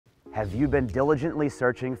Have you been diligently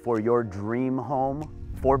searching for your dream home?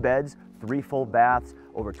 4 beds, 3 full baths,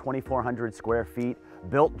 over 2,400 square feet,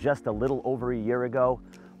 built just a little over a year ago?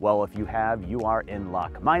 Well, if you have, you are in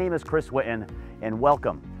luck. My name is Chris Witten, and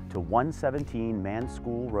welcome to 117 MANN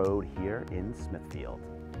School Road here in Smithfield.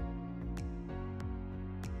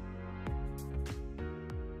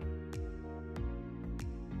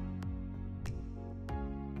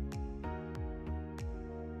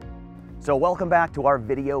 So welcome back to our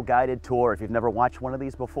video guided tour. If you've never watched one of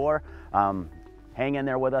these before, hang in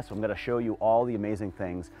there with us. I'm going to show you all the amazing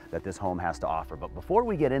things that this home has to offer. But before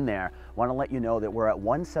we get in there, I want to let you know that we're at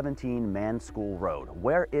 117 MANN School Road.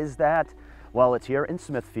 Where is that? Well, it's here in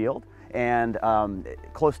Smithfield and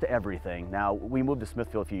close to everything. Now, we moved to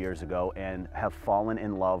Smithfield a few years ago and have fallen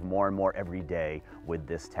in love more and more every day with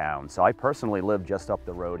this town. So I personally live just up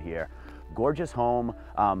the road here. Gorgeous home.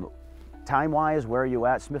 Time-wise, where are you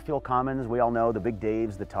at? Smithfield Commons, we all know the Big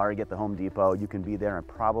Dave's, the Target, the Home Depot. You can be there in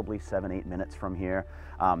probably 7-8 minutes from here.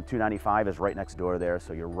 295 is right next door there,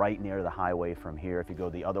 so you're right near the highway from here. If you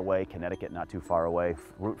go the other way, Connecticut, not too far away.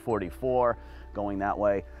 Route 44, going that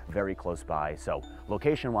way, very close by. So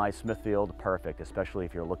location-wise, Smithfield, perfect, especially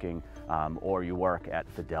if you're looking or you work at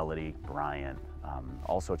Fidelity, Bryant,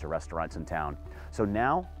 all sorts of restaurants in town. So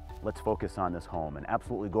now, let's focus on this home, an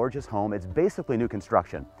absolutely gorgeous home. It's basically new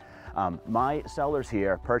construction. My sellers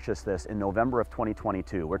here purchased this in November of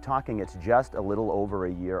 2022. We're talking it's just a little over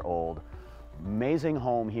a year old. Amazing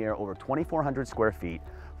home here, over 2,400 square feet,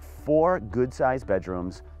 4 good-sized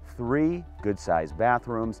bedrooms, 3 good-sized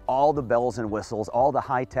bathrooms, all the bells and whistles, all the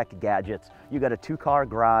high-tech gadgets. You got a 2-car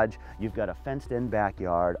garage, you've got a fenced-in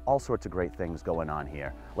backyard, all sorts of great things going on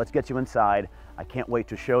here. Let's get you inside. I can't wait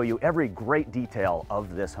to show you every great detail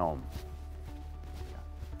of this home.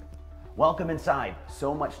 Welcome inside.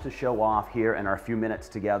 So much to show off here in our few minutes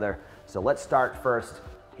together. So let's start first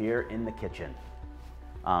here in the kitchen.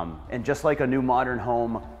 And just like a new modern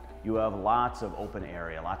home, you have lots of open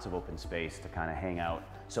area, lots of open space to kind of hang out.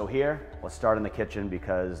 So here, let's start in the kitchen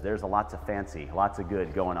because there's lots of fancy, lots of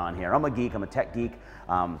good going on here. I'm a geek, I'm a tech geek.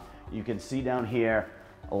 You can see down here,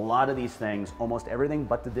 a lot of these things, almost everything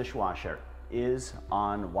but the dishwasher is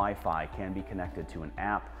on Wi-Fi, can be connected to an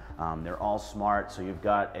app. They're all smart, so you've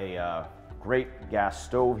got a great gas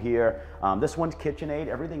stove here. This one's Kitchenaid,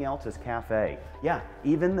 everything else is cafe. Yeah,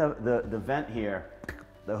 even the vent here,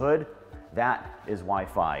 the hood, that is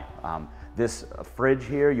Wi-Fi. This fridge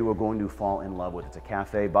here, you are going to fall in love with. It's a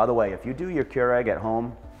cafe. By the way, if you do your Keurig at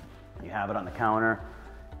home, you have it on the counter.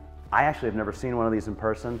 I actually have never seen one of these in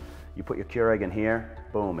person. You put your Keurig in here,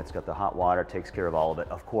 boom, it's got the hot water, takes care of all of it.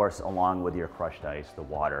 Of course, along with your crushed ice, the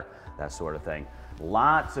water, that sort of thing.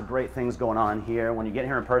 Lots of great things going on here. When you get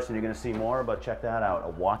here in person, you're gonna see more, but check that out. A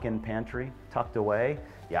walk-in pantry tucked away.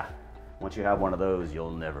 Yeah, once you have one of those,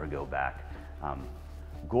 you'll never go back.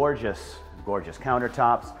 Gorgeous, gorgeous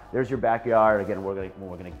countertops. There's your backyard. Again, we're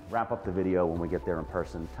gonna wrap up the video when we get there in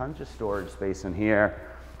person. Tons of storage space in here.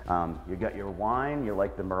 You got your wine, you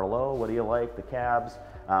like the Merlot, what do you like? The cabs,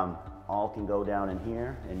 all can go down in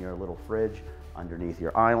here in your little fridge underneath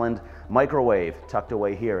your island. Microwave tucked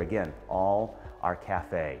away here. Again, all our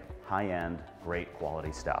cafe, high-end, great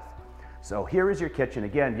quality stuff. So here is your kitchen.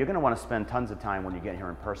 Again, you're gonna wanna spend tons of time when you get here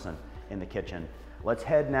in person in the kitchen. Let's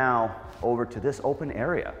head now over to this open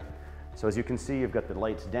area. So as you can see, you've got the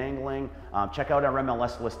lights dangling. Check out our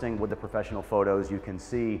MLS listing with the professional photos. You can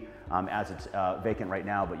see, as it's vacant right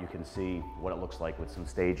now, but you can see what it looks like with some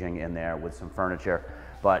staging in there with some furniture.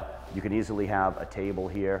 But you can easily have a table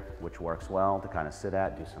here, which works well to kind of sit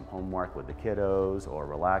at, do some homework with the kiddos or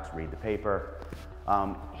relax, read the paper.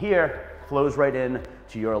 Here flows right in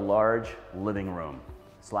to your large living room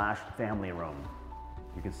 / family room.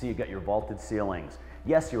 You can see you've got your vaulted ceilings.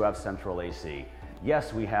 Yes, you have central AC.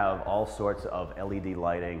 Yes, we have all sorts of LED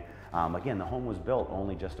lighting. Again, the home was built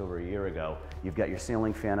only just over a year ago. You've got your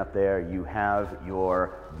ceiling fan up there. You have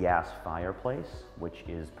your gas fireplace, which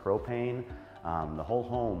is propane. The whole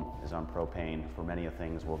home is on propane for many of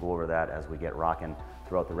things. We'll go over that as we get rocking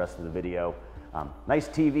throughout the rest of the video. Nice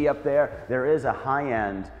TV up there. There is a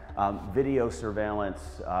high-end video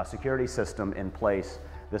surveillance security system in place.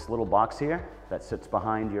 This little box here that sits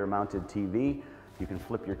behind your mounted TV. You can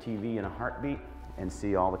flip your TV in a heartbeat and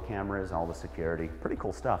see all the cameras, all the security. Pretty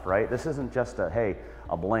cool stuff, right? This isn't just a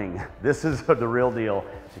bling. This is the real deal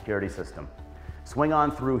security system. Swing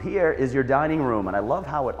on through here is your dining room, and I love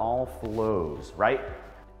how it all flows, right?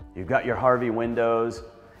 You've got your Harvey windows,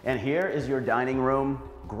 and here is your dining room.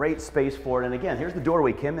 Great space for it, and again, here's the door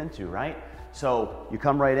we came into, right? So you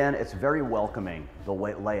come right in, it's very welcoming, the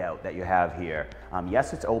layout that you have here.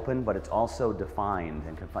 Yes, it's open, but it's also defined,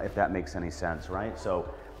 and if that makes any sense, right?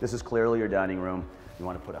 So This is clearly your dining room. You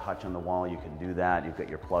want to put a hutch on the wall, you can do that. You've got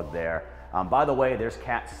your plug there. By the way, there's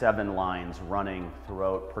Cat 7 lines running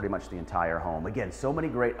throughout pretty much the entire home. Again, so many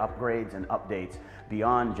great upgrades and updates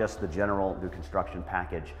beyond just the general new construction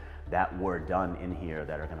package that were done in here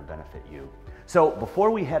that are going to benefit you. So before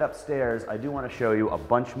we head upstairs, I do want to show you a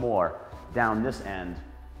bunch more down this end,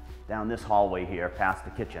 down this hallway here, past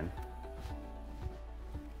the kitchen.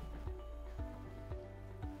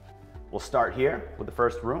 We'll start here with the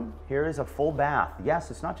first room. Here is a full bath.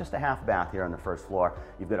 Yes, it's not just a half bath here on the first floor.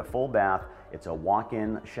 You've got a full bath. It's a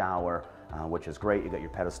walk-in shower, which is great. You've got your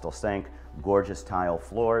pedestal sink, gorgeous tile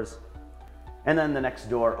floors. And then the next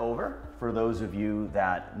door over, for those of you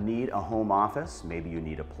that need a home office, maybe you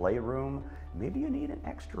need a playroom, maybe you need an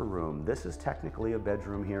extra room. This is technically a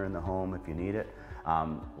bedroom here in the home if you need it.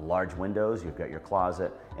 Large windows, you've got your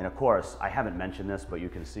closet, and of course, I haven't mentioned this, but you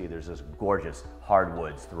can see there's this gorgeous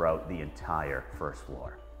hardwoods throughout the entire first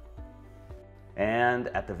floor. And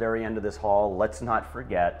at the very end of this hall, let's not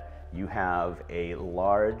forget, you have a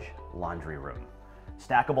large laundry room.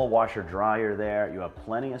 Stackable washer dryer there, you have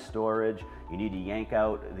plenty of storage. You need to yank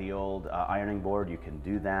out the old ironing board, you can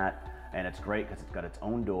do that. And it's great because it's got its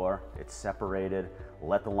own door, it's separated.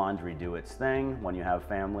 Let the laundry do its thing. When you have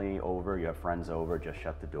family over, you have friends over, just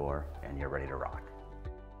shut the door and you're ready to rock.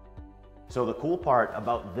 So the cool part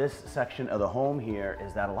about this section of the home here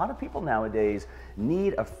is that a lot of people nowadays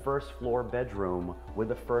need a first floor bedroom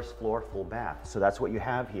with a first floor full bath. So that's what you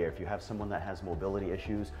have here. If you have someone that has mobility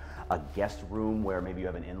issues, a guest room where maybe you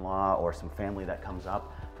have an in-law or some family that comes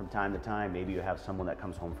up from time to time, maybe you have someone that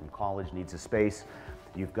comes home from college, needs a space,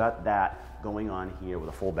 you've got that going on here with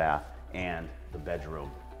a full bath and the bedroom.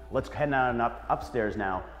 Let's head on up upstairs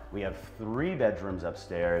now. We have 3 bedrooms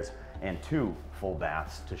upstairs and 2 full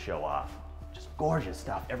baths to show off. Just gorgeous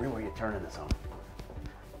stuff everywhere you turn in this home.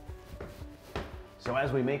 So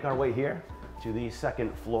as we make our way here to the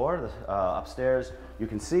second floor, upstairs, you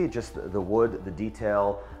can see just the wood, the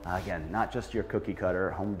detail. Again, not just your cookie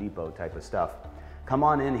cutter, Home Depot type of stuff. Come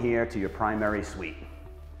on in here to your primary suite.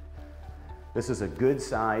 This is a good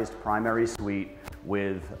sized primary suite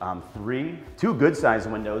with 2 good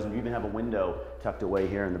sized windows, and you even have a window tucked away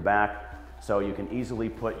here in the back. So you can easily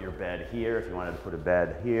put your bed here. If you wanted to put a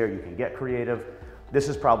bed here, you can get creative. This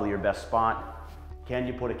is probably your best spot. Can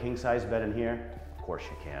you put a king size bed in here? Of course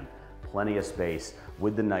you can. Plenty of space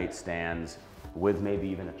with the nightstands, with maybe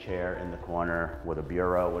even a chair in the corner, with a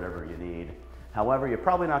bureau, whatever you need. However, you're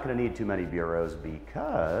probably not going to need too many bureaus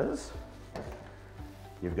because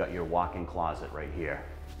you've got your walk-in closet right here.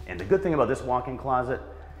 And the good thing about this walk-in closet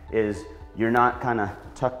is you're not kind of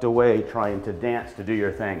tucked away trying to dance to do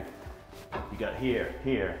your thing. You got here,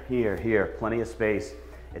 here, here, here, plenty of space.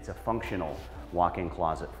 It's a functional walk-in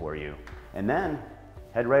closet for you. And then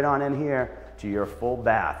head right on in here to your full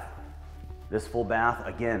bath. This full bath,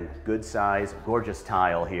 again, good size, gorgeous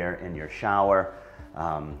tile here in your shower.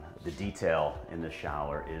 The detail in the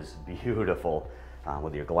shower is beautiful.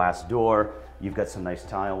 With your glass door, you've got some nice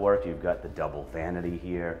tile work. You've got the double vanity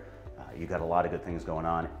here. You've got a lot of good things going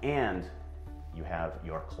on. And you have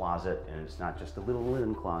your closet, and it's not just a little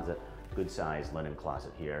linen closet, good sized linen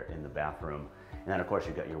closet here in the bathroom. And then of course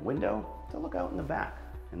you've got your window to look out in the back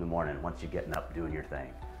in the morning once you're getting up doing your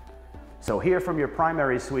thing. So here from your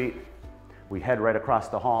primary suite, we head right across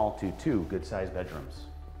the hall to 2 good sized bedrooms.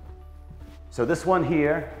 So this one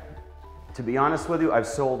here, to be honest with you, I've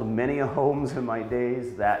sold many homes in my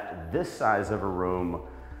days that this size of a room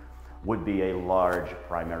would be a large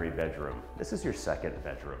primary bedroom. This is your second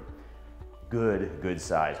bedroom. Good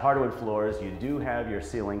size. Hardwood floors, you do have your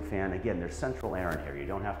ceiling fan. Again, there's central air in here. You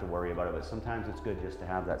don't have to worry about it, but sometimes it's good just to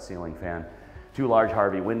have that ceiling fan. 2 large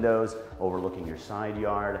Harvey windows overlooking your side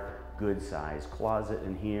yard. Good size closet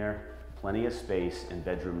in here. Plenty of space in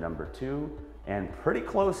bedroom number 2, and pretty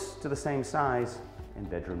close to the same size in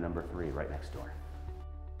bedroom number 3 right next door.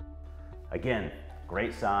 Again,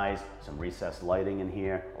 great size, some recessed lighting in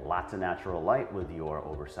here, lots of natural light with your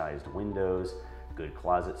oversized windows. Good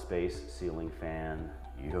closet space, ceiling fan.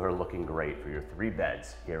 You're looking great for your 3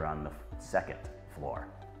 beds here on the second floor.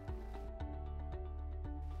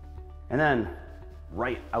 And then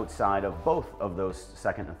right outside of both of those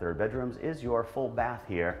second and third bedrooms is your full bath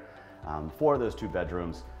here for those 2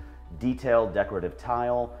 bedrooms. Detailed decorative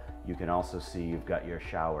tile. You can also see you've got your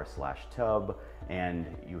shower / tub, and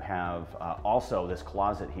you have also this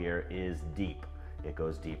closet here is deep. It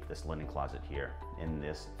goes deep, this linen closet here in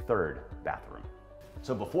this 3rd bathroom.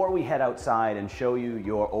 So before we head outside and show you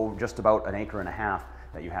your just about 1.5 acres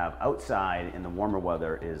that you have outside in the warmer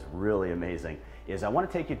weather is really amazing, is I want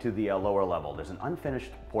to take you to the lower level. There's an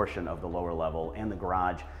unfinished portion of the lower level and the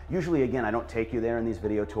garage. Usually, again, I don't take you there in these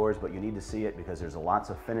video tours, but you need to see it because there's lots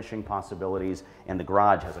of finishing possibilities, and the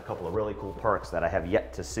garage has a couple of really cool perks that I have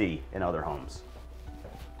yet to see in other homes.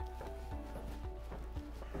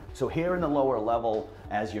 So here in the lower level,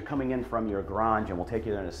 as you're coming in from your garage, and we'll take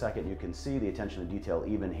you there in a second, you can see the attention to detail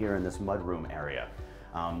even here in this mudroom area.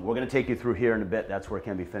 We're going to take you through here in a bit. That's where it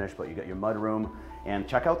can be finished, but you got your mudroom. And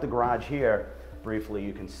check out the garage here briefly.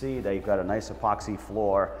 You can see that you've got a nice epoxy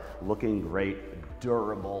floor, looking great,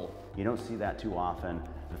 durable. You don't see that too often.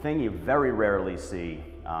 The thing you very rarely see,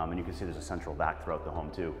 and you can see there's a central vac throughout the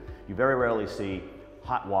home too, you very rarely see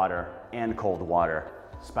hot water and cold water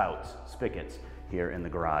spouts, spigots here in the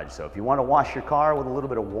garage. So if you want to wash your car with a little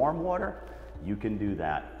bit of warm water, you can do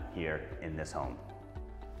that here in this home.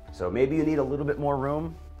 So maybe you need a little bit more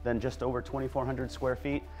room than just over 2,400 square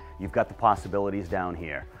feet. You've got the possibilities down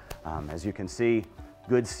here. As you can see,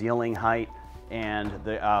 good ceiling height, and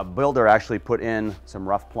the builder actually put in some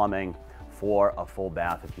rough plumbing for a full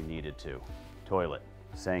bath if you needed to. Toilet,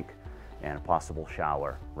 sink, and a possible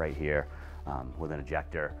shower right here with an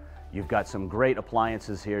ejector. You've got some great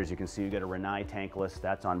appliances here. As you can see, you get a Rinnai tankless,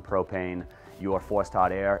 that's on propane. Your forced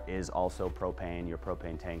hot air is also propane. Your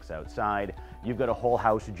propane tank's outside. You've got a whole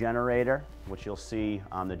house generator, which you'll see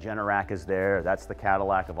the Generac is there. That's the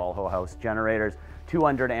Cadillac of all whole house generators.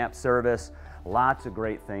 200 amp service. Lots of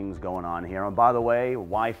great things going on here. And by the way,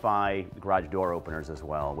 Wi-Fi garage door openers as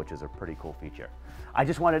well, which is a pretty cool feature. I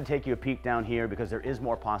just wanted to take you a peek down here because there is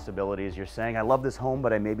more possibilities. You're saying, I love this home,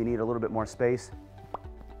 but I maybe need a little bit more space.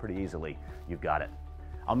 Pretty easily, you've got it.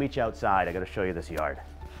 I'll meet you outside. I got to show you this yard.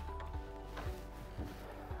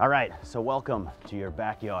 All right, so welcome to your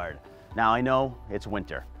backyard. Now I know it's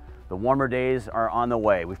winter. The warmer days are on the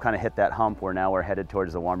way. We've kind of hit that hump where now we're headed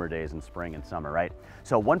towards the warmer days in spring and summer, right?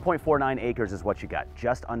 So 1.49 acres is what you got,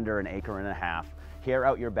 just under an acre and a half. Here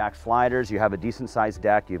out your back sliders, you have a decent sized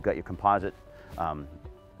deck. You've got your composite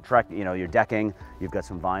your decking. You've got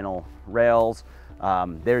some vinyl rails.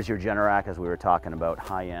 There's your Generac, as we were talking about,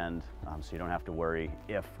 high end, so you don't have to worry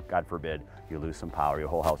if, God forbid, you lose some power, your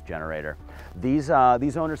whole house generator. These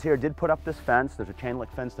owners here did put up this fence. There's a chain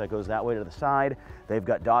link fence that goes that way to the side. They've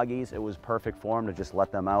got doggies. It was perfect for them to just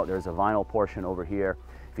let them out. There's a vinyl portion over here.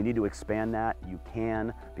 If you need to expand that, you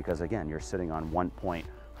can, because again, you're sitting on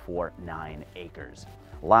 1.49 acres.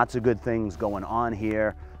 Lots of good things going on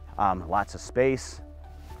here, lots of space.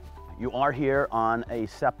 You are here on a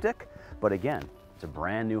septic, but again, it's a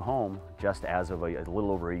brand new home, just as of a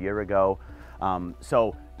little over a year ago.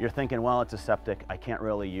 So you're thinking, well, it's a septic. I can't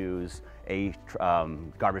really use a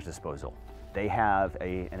garbage disposal. They have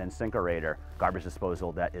an incinerator garbage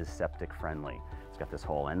disposal that is septic friendly. It's got this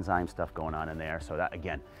whole enzyme stuff going on in there. So that,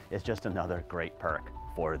 again, is just another great perk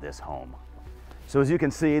for this home. So as you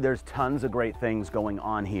can see, there's tons of great things going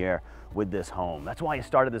on here with this home. That's why I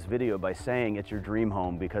started this video by saying it's your dream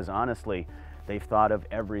home, because honestly, they've thought of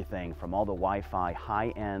everything from all the Wi-Fi,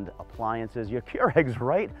 high-end appliances. Your Keurig's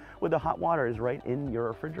right with the hot water is right in your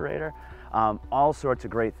refrigerator. All sorts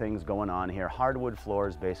of great things going on here. Hardwood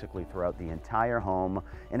floors basically throughout the entire home.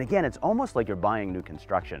 And again, it's almost like you're buying new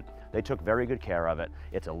construction. They took very good care of it.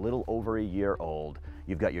 It's a little over a year old.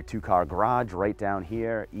 You've got your two-car garage right down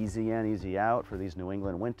here, easy in, easy out for these New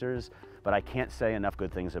England winters. But I can't say enough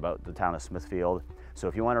good things about the town of Smithfield. So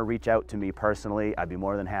if you want to reach out to me personally, I'd be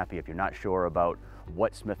more than happy. If you're not sure about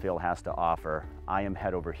what Smithfield has to offer, I am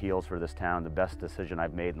head over heels for this town. The best decision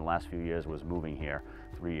I've made in the last few years was moving here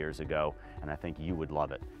 3 years ago, and I think you would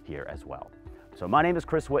love it here as well. So my name is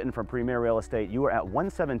Chris Whitten from Premier Real Estate. You are at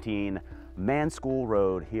 117 MANN School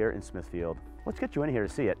Road here in Smithfield. Let's get you in here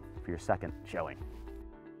to see it for your second showing.